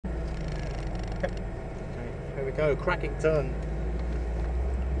Here we go, Crackington.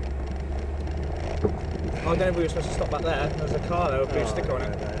 I don't know if we were supposed to stop back there. There's a car there with a blue sticker on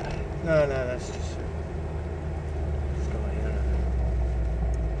it. No, that's just...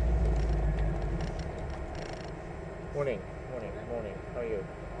 Morning. How are you?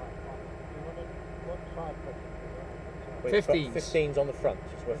 50s. 15's on the front.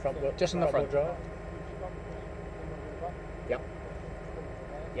 So we're front wheel, Just on the front. Drive. Yep.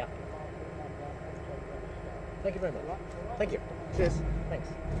 Yep. Thank you very much. Thank you. Cheers. Thanks.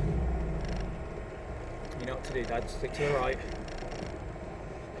 You know what to do, Dad. Stick to the right.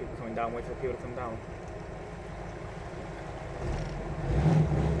 People coming down, wait for people to come down.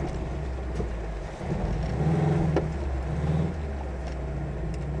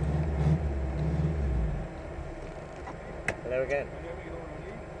 Hello again.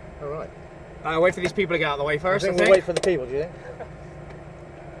 All right. Wait for these people to get out of the way first. I think we'll wait for the people, do you think?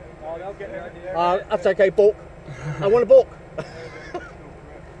 Oh, they'll get there. That's okay, balk. I want to balk.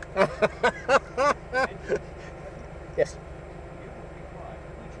 Yes.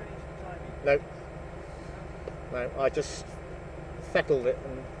 No. I just fettled it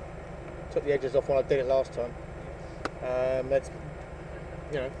and took the edges off when I did it last time. That's,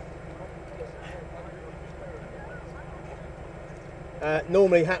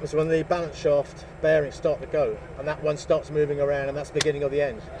 normally happens when the balance shaft bearings start to go, and that one starts moving around, and that's the beginning of the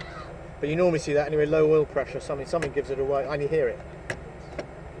end. But you normally see that anyway, low oil pressure, something gives it away, and you hear it.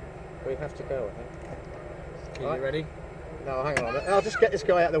 We have to go, I think. Are you ready? No, hang on a minute. I'll just get this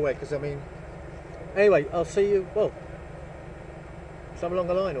guy out of the way, because I mean... Anyway, I'll see you, well, somewhere along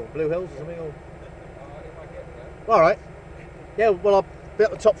the line, or Blue Hills or something, or... Alright. Yeah, well, I'll be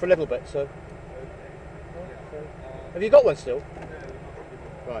at the top for a little bit, so... Have you got one still?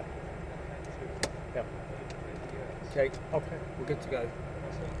 Right. Yeah. Okay. We're good to go.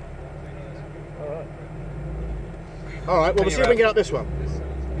 Alright. Alright, well, we'll see if we can get up this one.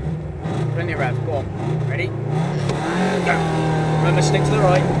 Plenty of rev. Go on. Ready? Go. Remember, stick to the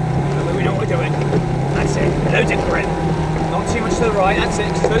right. Remember, we know what we're doing. That's it. Loads of grip. Not too much to the right. That's it.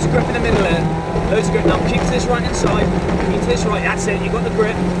 Just loads of grip in the middle there. Loads of grip. Now keep to this right hand side. Keep to this right. That's it. You've got the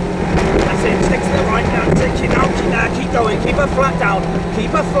grip. That's it. Stick to the right. Now take it down. Keep going. Keep her flat down.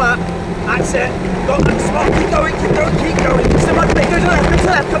 Keep her flat. That's it. Got that spot. Keep going. Keep going. Keep going. So much big. Go to the left. Come to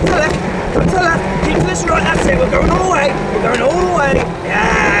the left. Come to the left. Come to the left. Keep to this right. That's it. We're going all the way. We're going all the way.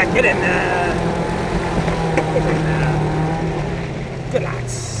 Yeah. Get in there. Get in there. Good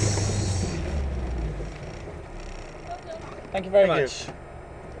lads. Thank you very much. Is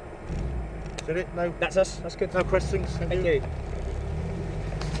that it? No? That's us. That's good. No questions? Thank you.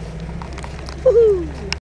 Woohoo!